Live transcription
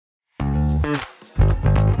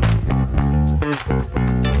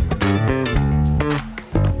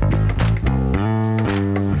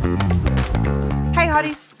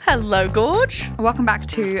Hello, Gorge. Welcome back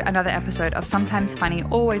to another episode of Sometimes Funny,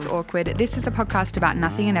 Always Awkward. This is a podcast about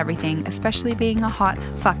nothing and everything, especially being a hot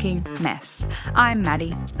fucking mess. I'm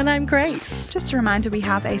Maddie. And I'm Grace. Just a reminder, we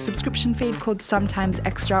have a subscription feed called Sometimes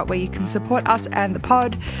Extra where you can support us and the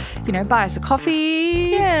pod. You know, buy us a coffee.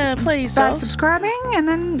 Yeah, please, By dolls. subscribing, and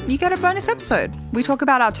then you get a bonus episode. We talk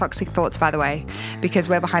about our toxic thoughts, by the way, because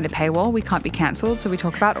we're behind a paywall. We can't be cancelled, so we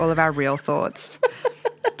talk about all of our real thoughts.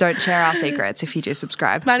 Don't share our secrets if you do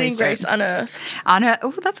subscribe. Maddie and Grace Unearthed.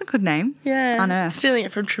 Oh, that's a good name. Yeah. Unearthed. Stealing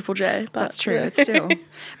it from Triple J. But That's true. It's still.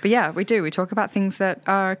 But yeah, we do. We talk about things that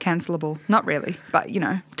are cancelable. Not really, but, you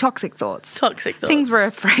know, toxic thoughts. Toxic thoughts. Things we're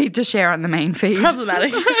afraid to share on the main feed.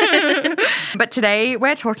 Problematic. But today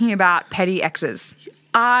we're talking about petty exes.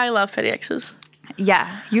 I love petty exes.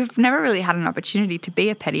 Yeah. You've never really had an opportunity to be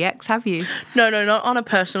a petty ex, have you? No, not on a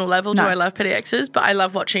personal level do No. I love petty exes, but I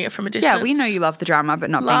love watching it from a distance. Yeah, we know you love the drama, but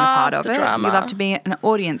not being a part of the it. drama. You love to be an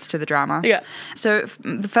audience to the drama. Yeah. So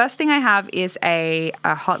the first thing I have is a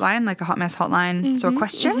hotline, like a hot mess hotline sort of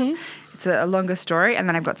question. It's a longer story, and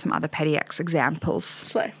then I've got some other petty ex examples.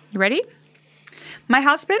 Slay. You ready? My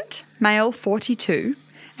husband, male 42,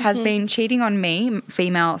 has been cheating on me,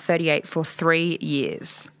 female 38, for 3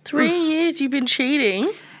 years. 3 years you've been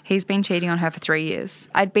cheating? He's been cheating on her for 3 years.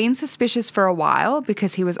 I'd been suspicious for a while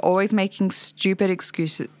because he was always making stupid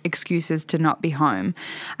excuses to not be home.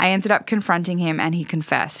 I ended up confronting him and he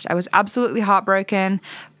confessed. I was absolutely heartbroken,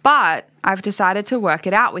 but I've decided to work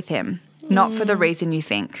it out with him, not for the reason you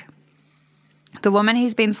think. The woman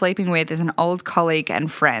he's been sleeping with is an old colleague and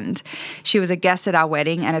friend. She was a guest at our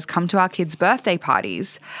wedding and has come to our kids' birthday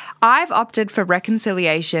parties. I've opted for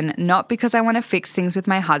reconciliation not because I want to fix things with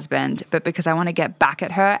my husband, but because I want to get back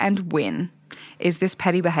at her and win. Is this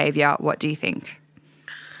petty behaviour? What do you think?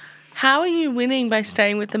 How are you winning by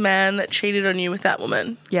staying with the man that cheated on you with that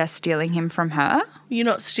woman? Yeah, stealing him from her. You're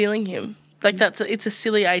not stealing him. Like, it's a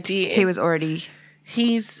silly idea. He was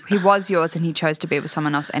yours and he chose to be with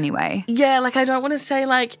someone else anyway. Yeah, like, I don't want to say,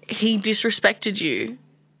 like, he disrespected you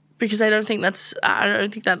because I don't think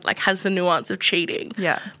that, like, has the nuance of cheating.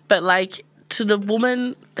 Yeah. But, like, to the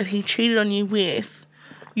woman that he cheated on you with,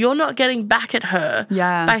 you're not getting back at her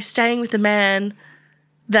by staying with the man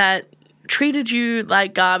that treated you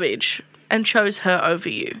like garbage and chose her over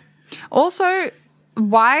you. Also,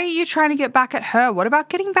 why are you trying to get back at her? What about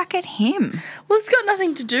getting back at him? Well, it's got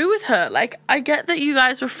nothing to do with her. Like, I get that you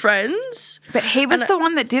guys were friends. But he was the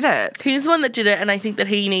one that did it. He's the one that did it, and I think that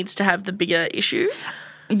he needs to have the bigger issue.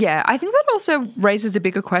 Yeah, I think that also raises a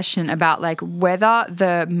bigger question about, like, whether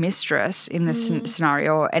the mistress in this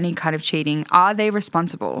scenario or any kind of cheating, are they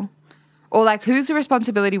responsible? Or, like, who's the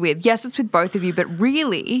responsibility with? Yes, it's with both of you, but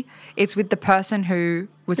really it's with the person who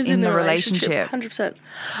was in the relationship. 100%.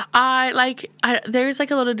 There is,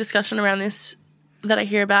 like, a lot of discussion around this that I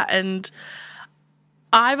hear about, and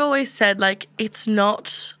I've always said, like, it's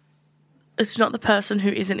not the person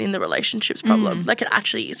who isn't in the relationship's problem. Like, it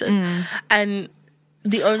actually isn't. And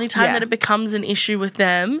the only time that it becomes an issue with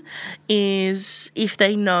them is if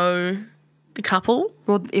they know the couple.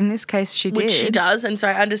 Well, in this case, she did. Which she does, and so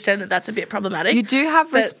I understand that that's a bit problematic. You do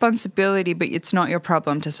have responsibility, but it's not your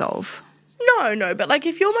problem to solve. No, but, like,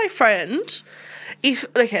 if you're my friend,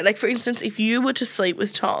 like, for instance, if you were to sleep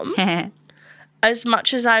with Tom, as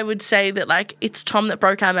much as I would say that, like, it's Tom that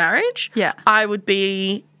broke our marriage, I would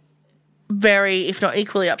be very, if not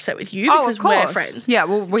equally, upset with you because we're friends. Yeah,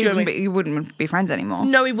 well, you wouldn't be friends anymore.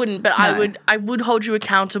 No, we wouldn't, but no. I would hold you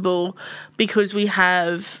accountable because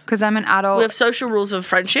because I'm an adult. We have social rules of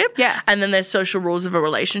friendship, and then there's social rules of a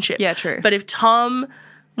relationship. Yeah, true. But if Tom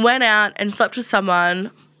went out and slept with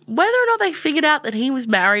someone, whether or not they figured out that he was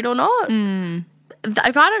married or not,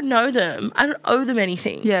 if I don't know them, I don't owe them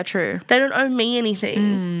anything. Yeah, true. They don't owe me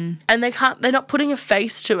anything. And they're not putting a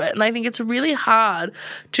face to it. And I think it's really hard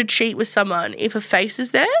to cheat with someone if a face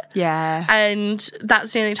is there. Yeah. And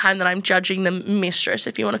that's the only time that I'm judging the mistress,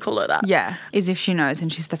 if you want to call her that. Yeah, is if she knows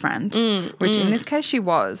and she's the friend, which in this case she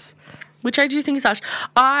was. Which I do think is harsh.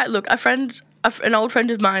 An old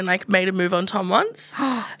friend of mine, like, made a move on Tom once.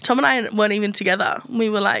 Tom and I weren't even together. We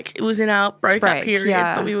were, like, it was in our breakup period,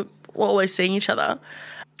 but we were always seeing each other.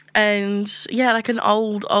 And, yeah, like, an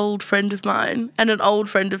old friend of mine and an old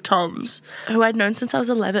friend of Tom's who I'd known since I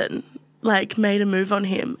was 11, like, made a move on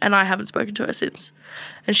him, and I haven't spoken to her since.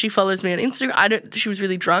 And she follows me on Instagram. She was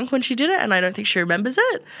really drunk when she did it, and I don't think she remembers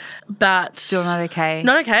it. But still not okay.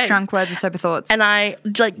 Not okay. Drunk words are sober thoughts. And I,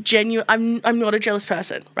 like, I'm not a jealous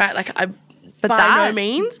person, right? Like, no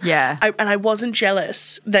means. Yeah. And I wasn't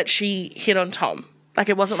jealous that she hit on Tom. Like,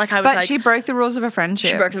 it wasn't like I was But she broke the rules of a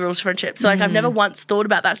friendship. She broke the rules of friendship. So, like, I've never once thought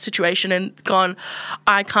about that situation and gone,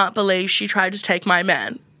 I can't believe she tried to take my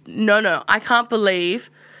man. no, I can't believe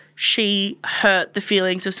she hurt the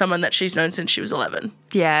feelings of someone that she's known since she was 11.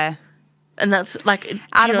 Yeah. And that's like, do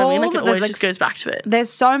you know what I mean? Like, it always just goes back to it. There's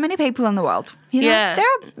so many people in the world. You know? Yeah. There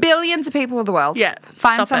are billions of people in the world. Yeah.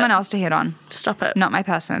 Find someone else to hit on. Stop it. Not my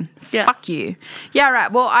person. Yeah. Fuck you. Yeah,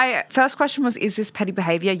 right. Well, first question was, is this petty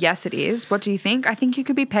behavior? Yes, it is. What do you think? I think you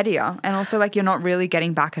could be pettier. And also, like, you're not really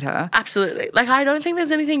getting back at her. Absolutely. Like, I don't think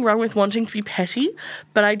there's anything wrong with wanting to be petty,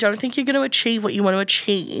 but I don't think you're going to achieve what you want to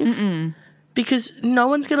achieve. Mm-mm. Because no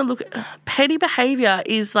one's going to look at... Petty behavior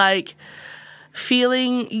is like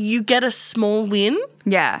feeling you get a small win.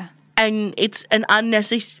 Yeah. And it's an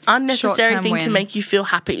unnecessary thing to make you feel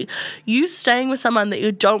happy. You staying with someone that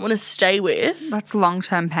you don't want to stay with. That's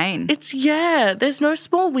long-term pain. There's no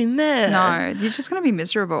small win there. No, you're just going to be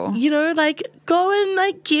miserable. You know, like, go and,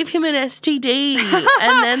 like, give him an STD.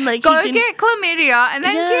 And then, like, go get chlamydia and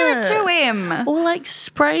then give it to him. Or, like,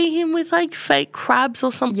 spray him with, like, fake crabs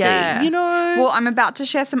or something. Yeah. You know? Well, I'm about to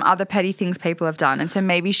share some other petty things people have done. And so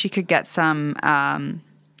maybe she could get some...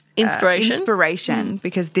 Inspiration,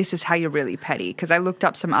 because this is how you're really petty. Because I looked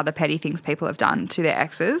up some other petty things people have done to their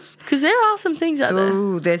exes. Because there are some things out there.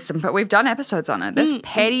 Ooh, there's some, but we've done episodes on it. There's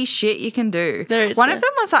petty shit you can do. There is. One of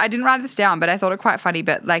them was, I didn't write this down, but I thought it quite funny.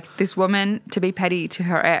 But like this woman, to be petty to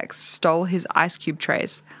her ex, stole his ice cube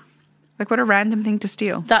trays. Like, what a random thing to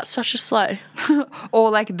steal. That's such a slay.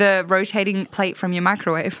 Or like the rotating plate from your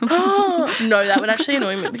microwave. No, that would actually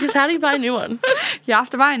annoy me, because how do you buy a new one? You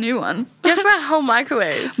have to buy a new one. You have to buy a whole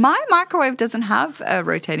microwave. My microwave doesn't have a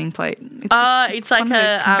rotating plate. It's like one of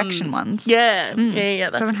those convection ones. Yeah,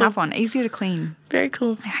 yeah, that's doesn't cool. have one. Easier to clean. Very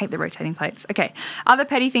cool. I hate the rotating plates. Okay. Other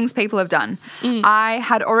petty things people have done. I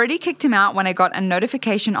had already kicked him out when I got a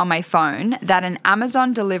notification on my phone that an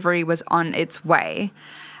Amazon delivery was on its way.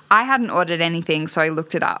 I hadn't ordered anything, so I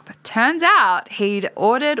looked it up. Turns out he'd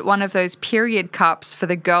ordered one of those period cups for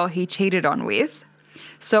the girl he cheated on with.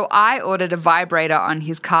 So I ordered a vibrator on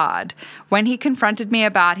his card. When he confronted me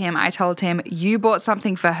about him, I told him, you bought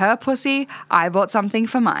something for her pussy, I bought something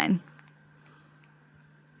for mine.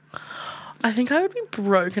 I think I would be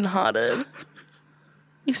brokenhearted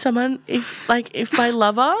if my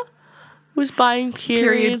lover was buying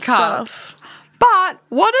period cups. Stuff. But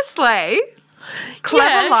what a slay.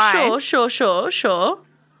 Clever line. Sure.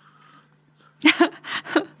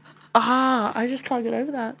 I just can't get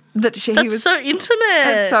over that. That's so intimate.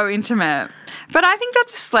 That's so intimate. But I think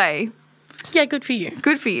that's a slay. Yeah, good for you.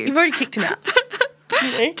 Good for you. You've already kicked him out.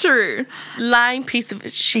 You know? True. Lying piece of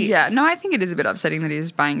shit. Yeah, no, I think it is a bit upsetting that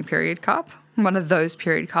he's buying a period cup. One of those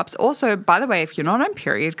period cups. Also, by the way, if you're not on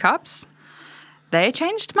period cups, they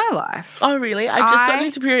changed my life. Oh, really? I just got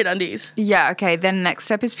into period undies. Yeah, okay. Then next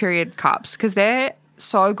step is period cups, because they're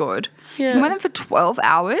so good. Yeah. You can wear them for 12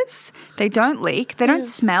 hours. They don't leak. They don't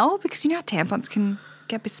smell, because you know how tampons can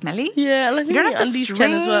get a bit smelly. Yeah, and I think you don't the have undies the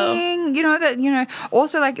can as well. You know.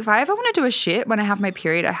 Also, like, if I ever want to do a shit when I have my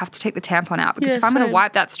period, I have to take the tampon out, because if I'm going to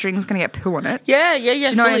wipe that string, it's going to get poo on it. Yeah. Do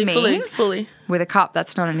you know what I mean? Fully. With a cup,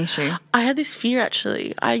 that's not an issue. I had this fear,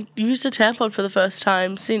 actually. I used a tampon for the first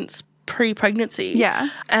time since pre-pregnancy. Yeah.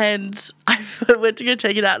 And I went to go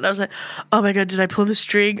take it out, and I was like, oh my God, did I pull the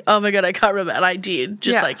string? Oh my God, I can't remember. And I did,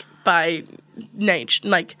 just like by nature,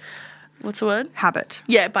 like, what's the word? Habit.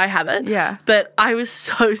 Yeah, by habit. Yeah. But I was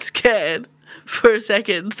so scared for a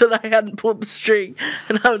second that I hadn't pulled the string,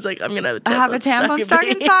 and I was like, I'm going to have a tampon stuck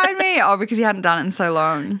inside me. Oh, because you hadn't done it in so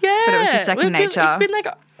long. Yeah. But it was just second nature. It's been like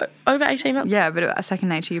over 18 months. Yeah, but a second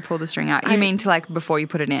nature, you pull the string out. You mean to like before you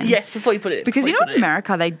put it in? Yes, before you put it in. Because you know in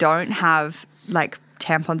America, they don't have like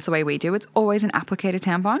tampons the way we do. It's always an applicator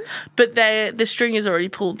tampon. But the string is already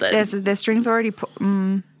pulled then. Their string's already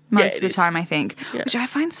pulled. Most of the time, I think, which I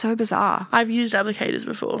find so bizarre. I've used applicators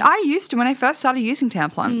before. I used to when I first started using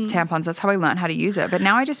tampons. That's how I learned how to use it. But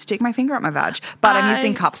now I just stick my finger up my vag. But I'm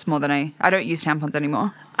using cups more than I don't use tampons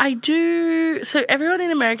anymore. I do. So everyone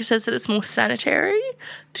in America says that it's more sanitary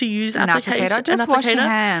to use an applicator. Just wash your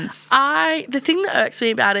hands. The thing that irks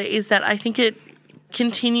me about it is that I think it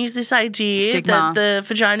continues this idea that the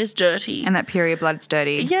vagina's dirty. And that period blood's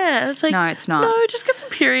dirty. Yeah. It's like, no, it's not. No, just get some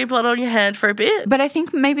period blood on your hand for a bit. But I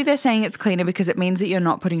think maybe they're saying it's cleaner because it means that you're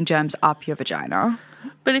not putting germs up your vagina.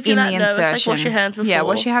 But if you're that nervous, like, wash your hands before. Yeah,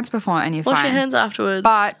 wash your hands before and you're fine. Wash your hands afterwards.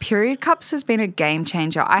 But period cups has been a game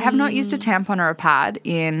changer. I have not used a tampon or a pad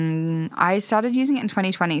I started using it in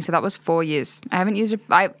 2020, so that was 4 years. I haven't used it.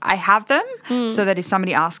 I have them so that if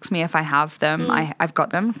somebody asks me if I have them, I've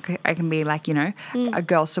got them. I can be like, a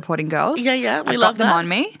girl supporting girls. Yeah, I've got them on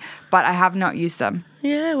me, but I have not used them.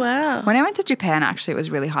 Yeah, wow. When I went to Japan, actually, it was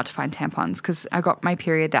really hard to find tampons because I got my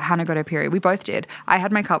period, that Hannah got her period. We both did. I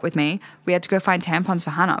had my cup with me. We had to go find tampons for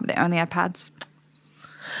Hannah, but they only had pads.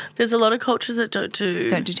 There's a lot of cultures that don't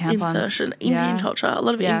do tampons. Insertion. Indian culture, a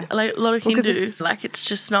lot of Hindu, like it's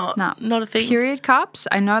just not a thing. Period cups,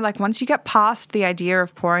 I know, like once you get past the idea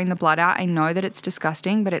of pouring the blood out, I know that it's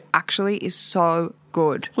disgusting, but it actually is so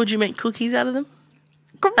good. Would you make cookies out of them?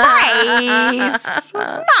 Grace!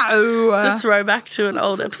 No. It's a throwback to an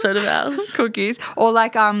old episode of ours. Cookies. Or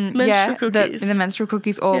like menstrual cookies. The menstrual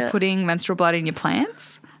cookies, or putting menstrual blood in your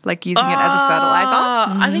plants. Like using it as a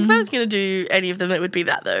fertilizer. I think if I was going to do any of them, it would be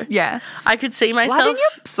that though. Yeah. I could see myself. Blood in your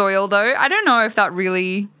soil though. I don't know if that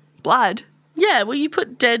really blood. Yeah, well you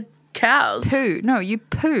put dead cows. Poo. No, you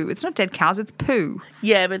poo. It's not dead cows, it's poo.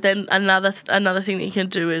 Yeah, but then another thing that you can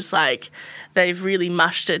do is like they've really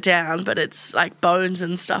mushed it down, but it's like bones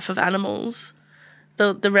and stuff of animals.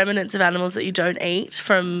 The remnants of animals that you don't eat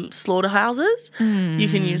from slaughterhouses, you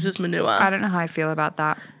can use as manure. I don't know how I feel about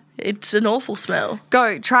that. It's an awful smell.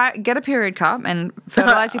 Go, get a period cup and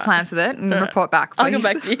fertilise your plants with it and report back, please. I'll come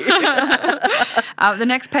back to you. The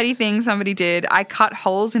next petty thing somebody did, I cut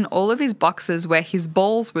holes in all of his boxes where his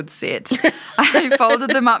balls would sit. I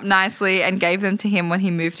folded them up nicely and gave them to him when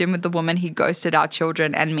he moved in with the woman he ghosted our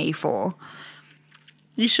children and me for.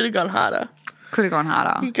 You should have gone harder. Could have gone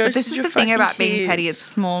harder. But this is the thing about being petty. It's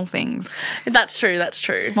small things. That's true.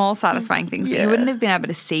 Small, satisfying things. But you wouldn't have been able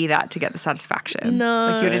to see that to get the satisfaction. No.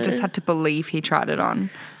 Like you would have just had to believe he tried it on.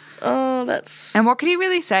 Oh, that's... And what could he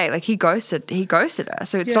really say? Like he ghosted her.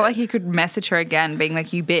 So it's not like he could message her again being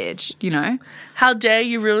like, you bitch, you know? How dare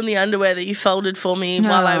you ruin the underwear that you folded for me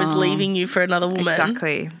while I was leaving you for another woman?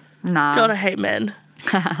 Exactly. Nah. God, I hate men.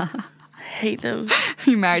 Hate them.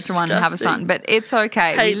 You're married to one and have a son, but it's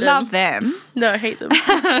okay. Love them. No, I hate them.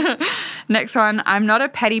 Next one. I'm not a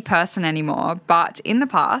petty person anymore, but in the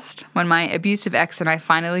past, when my abusive ex and I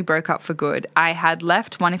finally broke up for good, I had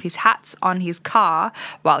left one of his hats on his car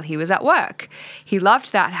while he was at work. He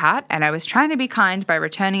loved that hat, and I was trying to be kind by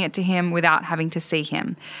returning it to him without having to see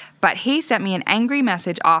him. But he sent me an angry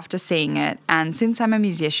message after seeing it, and since I'm a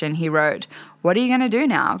musician, he wrote, "What are you going to do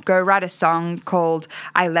now? Go write a song called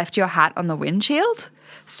I Left Your Hat on the Windshield?"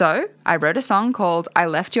 So I wrote a song called I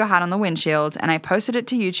Left Your Hat on the Windshield, and I posted it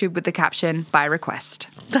to YouTube with the caption, "By request."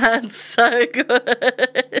 That's so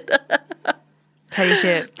good. Petty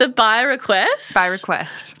shit. The by request? By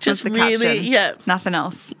request. Just the really, caption. Nothing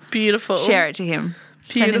else. Beautiful. Share it to him.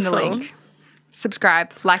 Beautiful. Send him the link.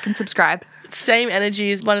 Subscribe. Like and subscribe. Same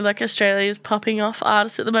energy as one of like Australia's popping off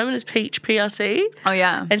artists at the moment is Peach PRC. Oh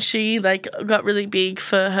yeah. And she like got really big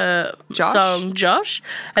for her song Josh.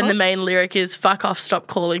 Cool. And the main lyric is "Fuck off, stop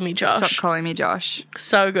calling me Josh." Stop calling me Josh.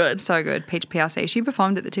 So good. So good. Peach PRC. She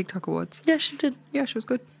performed at the TikTok Awards. Yeah, she did. Yeah, she was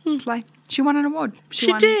good. Slay. She won an award.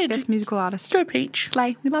 She did. Best musical artist. Go Peach.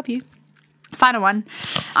 Slay. We love you. Final one.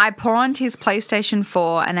 I pawned his PlayStation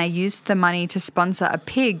 4 and I used the money to sponsor a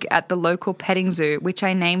pig at the local petting zoo, which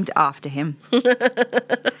I named after him.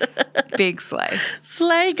 Big slay.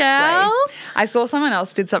 Slay, gal. Slay. I saw someone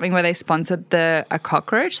else did something where they sponsored a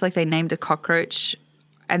cockroach, like they named a cockroach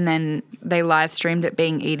and then they live streamed it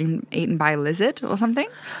being eaten by a lizard or something.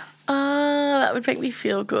 That would make me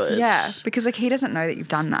feel good. Yeah, because like he doesn't know that you've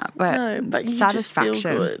done that, but, no, but satisfaction.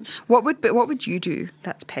 You just feel good. What would you do?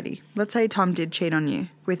 That's petty. Let's say Tom did cheat on you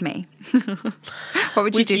with me. What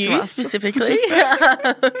would you do to us specifically?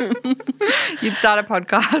 You'd start a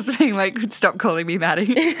podcast being like, "Stop calling me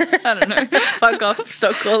Maddie." I don't know. Fuck off!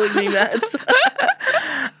 Stop calling me Mads.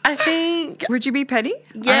 I think. Would you be petty?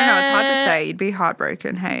 Yeah. I don't know. It's hard to say. You'd be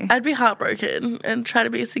heartbroken. Hey. I'd be heartbroken and try to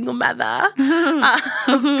be a single mother.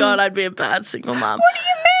 Oh God, I'd be a bad single mum. What do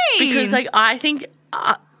you mean? Because like I think.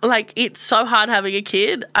 Like, it's so hard having a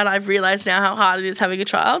kid, and I've realised now how hard it is having a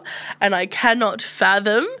child, and I cannot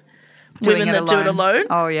fatheom women that do it alone.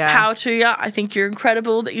 Oh, yeah. Power to you. I think you're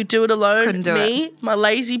incredible that you do it alone. Couldn't do it. My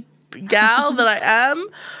lazy gal that I am,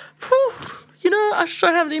 whew, you know, I just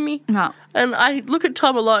don't have it in me. No. And I look at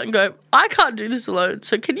Tom a lot and go, I can't do this alone,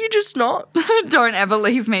 so can you just not? Don't ever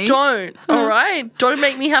leave me. Don't, all right? Don't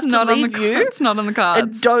make me have to leave you. It's not on the cards.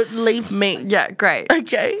 And don't leave me. Yeah, great.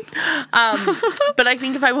 Okay. But I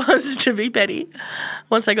think if I was to be petty,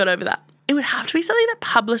 once I got over that, it would have to be something that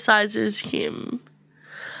publicises him.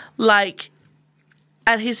 Like,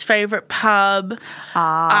 at his favourite pub.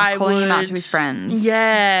 Calling him out to his friends.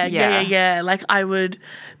 Yeah. Like, I would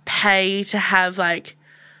pay to have, like,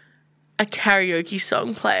 a karaoke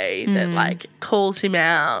song play that, like, calls him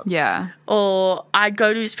out. Yeah. Or I'd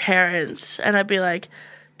go to his parents and I'd be like,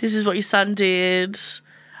 this is what your son did.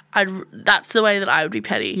 That's the way that I would be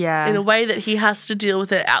petty. Yeah. In a way that he has to deal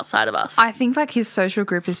with it outside of us. I think, like, his social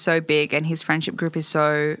group is so big and his friendship group is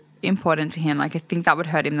so important to him. Like, I think that would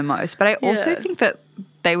hurt him the most. But I also think that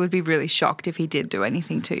they would be really shocked if he did do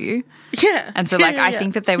anything to you. Yeah. And so, like, I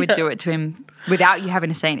think that they would do it to him without you having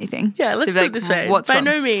to say anything. Yeah, let's put it this way. By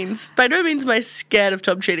no means am I scared of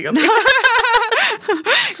Tom cheating on me.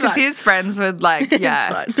 Because his friends would like,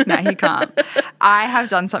 yeah, it's fine. No, he can't. I have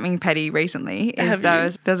done something petty recently.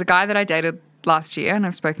 There was a guy that I dated last year, and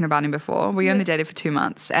I've spoken about him before. We only dated for 2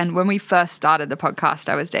 months, and when we first started the podcast,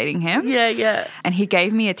 I was dating him. Yeah. And he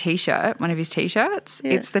gave me a T-shirt, one of his T-shirts.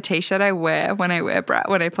 Yeah. It's the T-shirt I wear when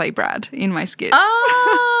I play Brad in my skits.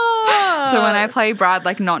 Oh. So when I play Brad,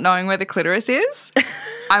 like not knowing where the clitoris is,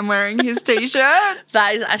 I'm wearing his T-shirt.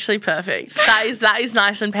 That is actually perfect. That is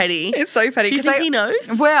nice and petty. It's so petty. Do you think he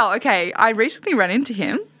knows? Well, okay. I recently ran into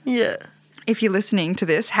him. Yeah. If you're listening to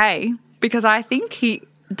this, hey, because I think he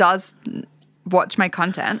does watch my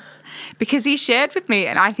content, because he shared with me,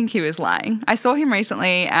 and I think he was lying. I saw him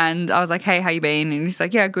recently and I was like, hey, how you been? And he's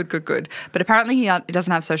like, yeah, good. But apparently he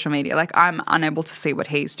doesn't have social media. Like, I'm unable to see what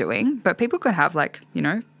he's doing. But people could have, like, you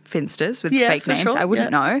know, finsters with fake names. Sure. I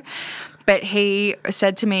wouldn't know. But he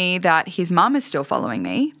said to me that his mum is still following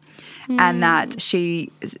me. And that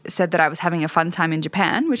she said that I was having a fun time in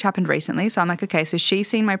Japan, which happened recently. So I'm like, okay, so she's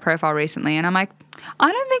seen my profile recently. And I'm like,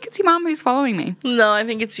 I don't think it's your mum who's following me. No, I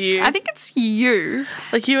think it's you. I think it's you.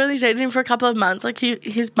 Like, you only dated him for a couple of months. Like,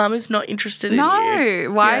 his mum is not interested in you.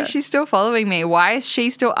 No. Why is she still following me? Why is she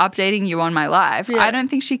still updating you on my life? Yeah. I don't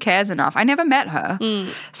think she cares enough. I never met her.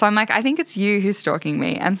 So I'm like, I think it's you who's stalking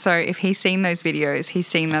me. And so if he's seen those videos, he's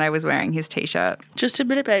seen that I was wearing his T-shirt. Just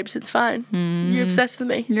admit it, babes. It's fine. You're obsessed with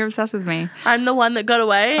me. You're obsessed with me. I'm the one that got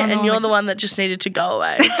away, and you're the one that just needed to go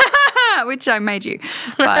away. Which I made you.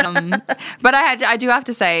 But I do have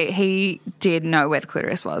to say, he did know where the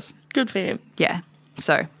clitoris was. Good for him. Yeah.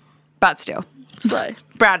 So, but still. Slow.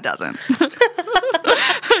 Brad doesn't.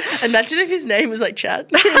 Imagine if his name was like Chad.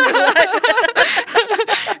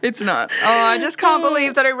 It's not. Oh, I just can't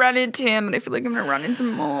believe that I ran into him, and I feel like I'm going to run into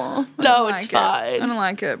more. No, it's fine. I don't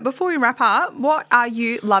like it. Before we wrap up, what are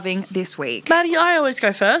you loving this week? Maddie, I always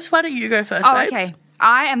go first. Why don't you go first, babes? Okay.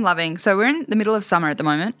 I am loving, so we're in the middle of summer at the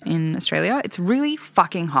moment in Australia. It's really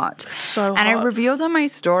fucking hot. So hot. And I revealed on my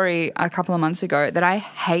story a couple of months ago that I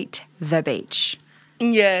hate the beach.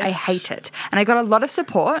 Yes. I hate it. And I got a lot of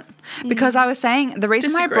support because I was saying the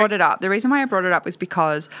reason why I brought it up was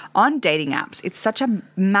because on dating apps, it's such a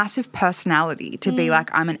massive personality to be like,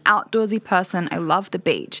 I'm an outdoorsy person. I love the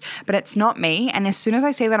beach, but it's not me. And as soon as I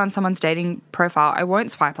see that on someone's dating profile, I won't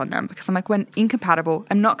swipe on them because I'm like, we're incompatible.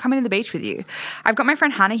 I'm not coming to the beach with you. I've got my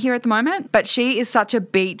friend Hannah here at the moment, but she is such a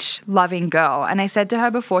beach loving girl. And I said to her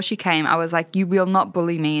before she came, I was like, you will not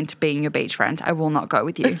bully me into being your beach friend. I will not go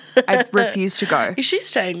with you. I refuse to go. Is she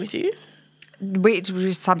staying with you? We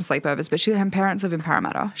some sleepovers, but her parents live in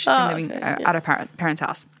Parramatta. She's been living at her parents'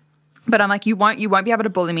 house. But I'm like, you won't be able to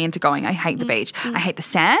bully me into going. I hate the beach. I hate the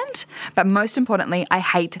sand, but most importantly, I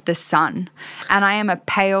hate the sun. And I am a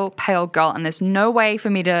pale, pale girl, and there's no way for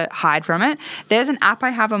me to hide from it. There's an app I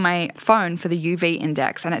have on my phone for the UV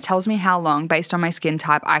index, and it tells me how long, based on my skin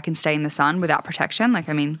type, I can stay in the sun without protection. Like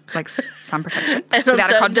sun protection. And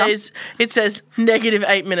without on certain days, it says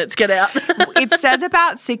 -8 minutes, get out. It says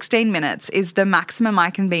about 16 minutes is the maximum I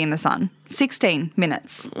can be in the sun. 16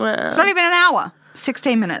 minutes. Wow. It's not even an hour.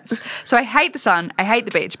 16 minutes. So I hate the sun. I hate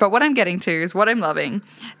the beach. But what I'm getting to is what I'm loving.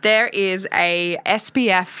 There is a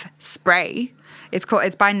SPF spray. It's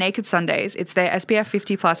by Naked Sundays. It's their SPF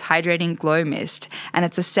 50 Plus Hydrating Glow Mist. And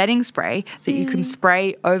it's a setting spray that you can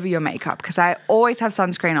spray over your makeup. Because I always have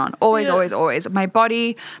sunscreen on. Always. My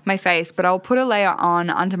body, my face. But I'll put a layer on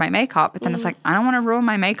under my makeup. But then it's like, I don't want to ruin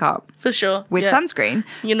my makeup. For sure. With sunscreen.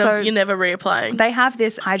 You're never reapplying. They have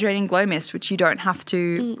this hydrating glow mist, which you don't have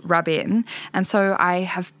to rub in. And so I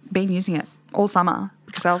have been using it all summer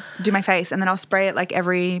because I'll do my face and then I'll spray it like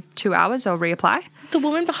every 2 hours. I'll reapply. The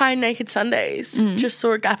woman behind Naked Sundays just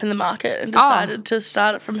saw a gap in the market and decided to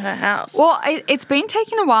start it from her house. Well, it's been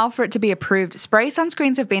taking a while for it to be approved. Spray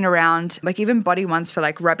sunscreens have been around, like even body ones for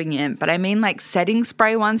like rubbing in. But I mean like setting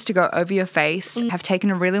spray ones to go over your face have taken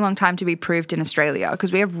a really long time to be approved in Australia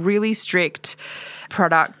because we have really strict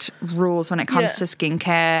product rules when it comes to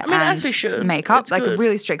skincare and as we should. Makeup. It's like good.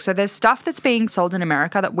 really strict. So there's stuff that's being sold in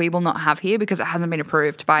America that we will not have here because it hasn't been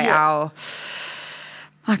approved by our...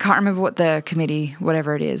 I can't remember what the committee,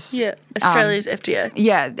 whatever it is. Yeah, Australia's FDA.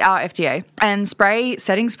 Yeah, our FDA. And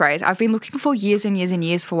setting sprays, I've been looking for years and years and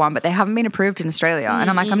years for one, but they haven't been approved in Australia.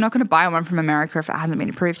 And I'm like, I'm not going to buy one from America if it hasn't been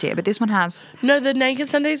approved here. But this one has. No, the Naked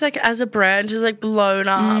Sundays, like as a brand, has like blown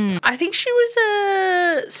up. I think she was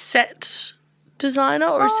a set designer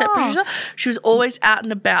or a set producer. She was always out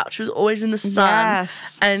and about. She was always in the sun.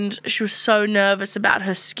 Yes. And she was so nervous about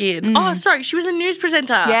her skin. Oh, sorry. She was a news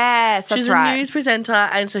presenter. Yes, that's right. She was a news presenter.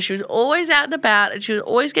 And so she was always out and about, and she was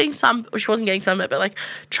always getting she wasn't getting sunburn, but like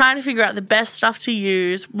trying to figure out the best stuff to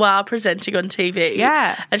use while presenting on TV.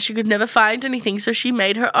 Yeah. And she could never find anything. So she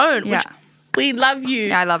made her own, which we love you.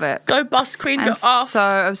 Yeah, I love it. Go boss queen, go off.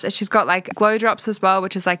 So she's got like glow drops as well,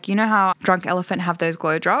 which is like, you know how Drunk Elephant have those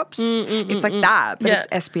glow drops? It's like that, but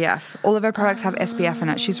it's SPF. All of her products have SPF in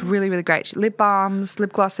it. She's really, really great. Lip balms,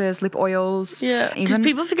 lip glosses, lip oils. Yeah, because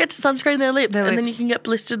people forget to sunscreen their lips, and then you can get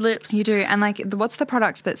blistered lips. You do. And like, what's the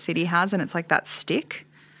product that City has? And it's like that stick.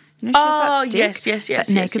 You know, she has that stick. Yes.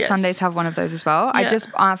 Naked Sundays have one of those as well. Yeah. I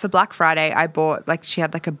just, for Black Friday, I bought, like, she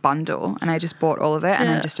had like a bundle, and I just bought all of it, and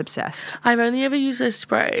I'm just obsessed. I've only ever used their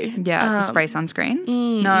spray. Yeah, the spray sunscreen.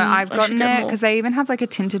 No, I've gotten it because they even have like a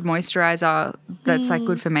tinted moisturizer that's like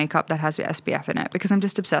good for makeup that has SPF in it, because I'm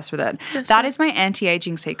just obsessed with it. Yes, that is my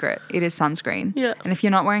anti-aging secret. It is sunscreen. Yeah. And if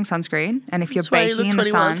you're not wearing sunscreen, and if you're baking in the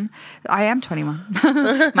sun, I am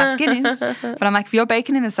 21. My skin is. But I'm like, if you're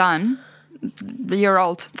baking in the sun, you're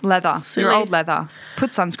old leather. Silly. You're old leather. Put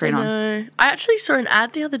sunscreen on. I actually saw an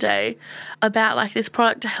ad the other day about like this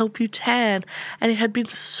product to help you tan, and it had been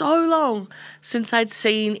so long since I'd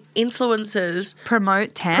seen influencers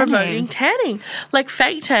promoting tanning, like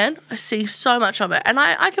fake tan. I see so much of it, and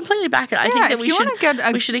I completely back it. I think that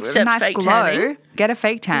we should accept nice fake glow, tanning. Get a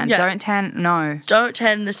fake tan. Yeah. Don't tan. No. Don't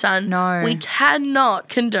tan in the sun. No. We cannot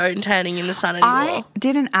condone tanning in the sun anymore. I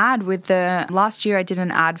did an ad last year I did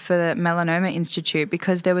an ad for the Melanoma Institute,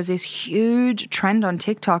 because there was this huge trend on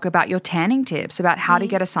TikTok about your tanning tips, about how to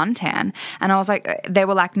get a suntan. And I was like, they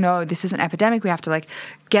were like, no, this is an epidemic. We have to like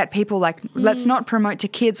get people like, let's not promote to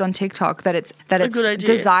kids on TikTok that it's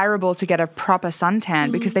desirable to get a proper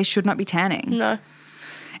suntan, because they should not be tanning. No.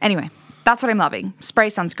 Anyway. That's what I'm loving. Spray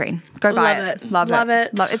sunscreen. Go buy it. Love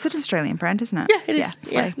it. It's an Australian brand, isn't it? Yeah, it is.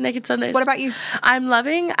 Yeah, Naked Sundays. What about you? I'm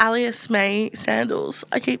loving Alias May sandals.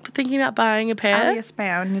 I keep thinking about buying a pair. Alias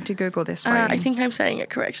May. I need to Google this. I think I'm saying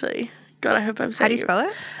it correctly. God, I hope I'm saying it. How do you spell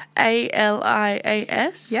it?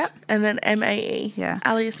 Alias. Yep. And then MAE. Yeah.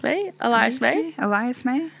 Alias May? Elias May? Elias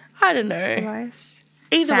May? I don't know. Elias.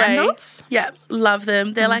 Either sandals? way. Yeah, love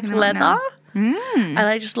them. They're like leather. And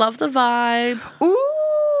I just love the vibe. Ooh.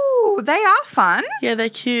 They are fun. Yeah, they're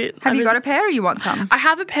cute. Have you got a pair, or you want some? I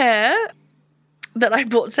have a pair that I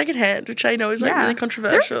bought secondhand, which I know is like really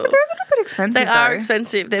controversial. They're a little bit expensive. They are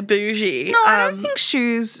expensive. They're bougie. No, I don't think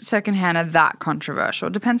shoes secondhand are that controversial.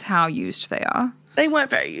 It depends how used they are. They weren't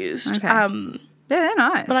very used. Okay. Yeah, they're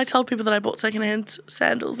nice. But I told people that I bought secondhand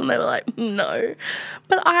sandals, and they were like, no.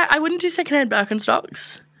 But I wouldn't do secondhand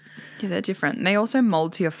Birkenstocks. Yeah, they're different. They also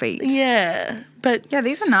mold to your feet. Yeah, but yeah,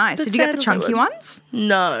 these are nice. Did you get the chunky ones?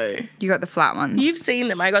 No. You got the flat ones? You've seen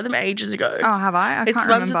them. I got them ages ago. Oh, have I? I can't remember. It's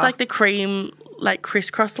ones with like the cream, like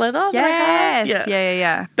crisscross leather. Yes.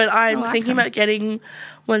 Yeah. But I'm thinking about getting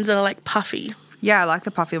ones that are like puffy. Yeah, I like the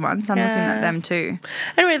puffy ones. I'm looking at them too.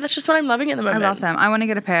 Anyway, that's just what I'm loving at the moment. I love them. I want to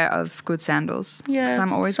get a pair of good sandals. Yeah. Because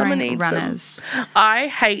I'm always wearing runners. I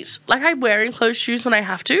hate, like, I wear enclosed shoes when I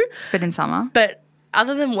have to. But in summer. But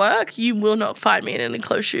other than work, you will not find me in an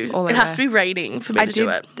enclosed shoe. It has to be raining for me to do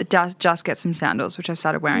it. I did just get some sandals, which I've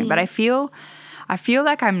started wearing. But I feel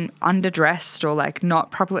like I'm underdressed, or like not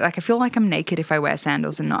properly. Like I feel like I'm naked if I wear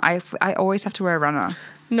sandals, and not. I always have to wear a runner.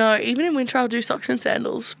 No, even in winter I'll do socks and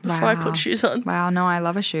sandals before I put shoes on. Wow, no, I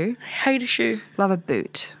love a shoe. I hate a shoe. Love a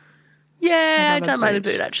boot. Yeah, I don't mind a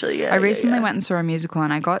boot actually. Yeah, I recently went and saw a musical,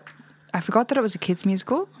 and I forgot that it was a kids'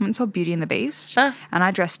 musical. I went and saw Beauty and the Beast, and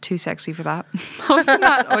I dressed too sexy for that. I was in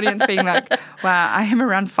that audience being like, wow, I am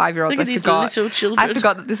around 5-year-olds. Look at these little children. I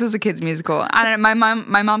forgot that this was a kids' musical. And my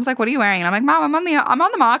mom's like, what are you wearing? And I'm like, Mom, I'm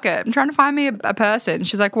on the market. I'm trying to find me a person.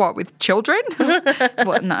 She's like, what, with children?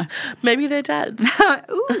 What? No. Maybe they're dads.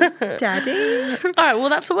 Ooh, daddy. All right, well,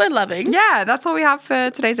 that's what we're loving. Yeah, that's all we have for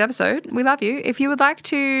today's episode. We love you. If you would like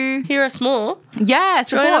to hear us more, join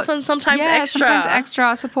us on Sometimes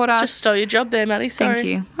Extra. Support us. Just stole your job there, Maddie.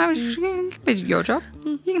 Sorry. Thank you. It's your job.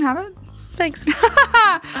 You can have it. Thanks.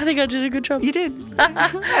 I think I did a good job. You did.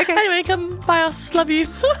 Okay. Anyway, come buy us. Love you.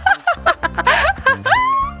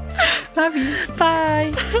 Love you.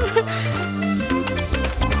 Bye.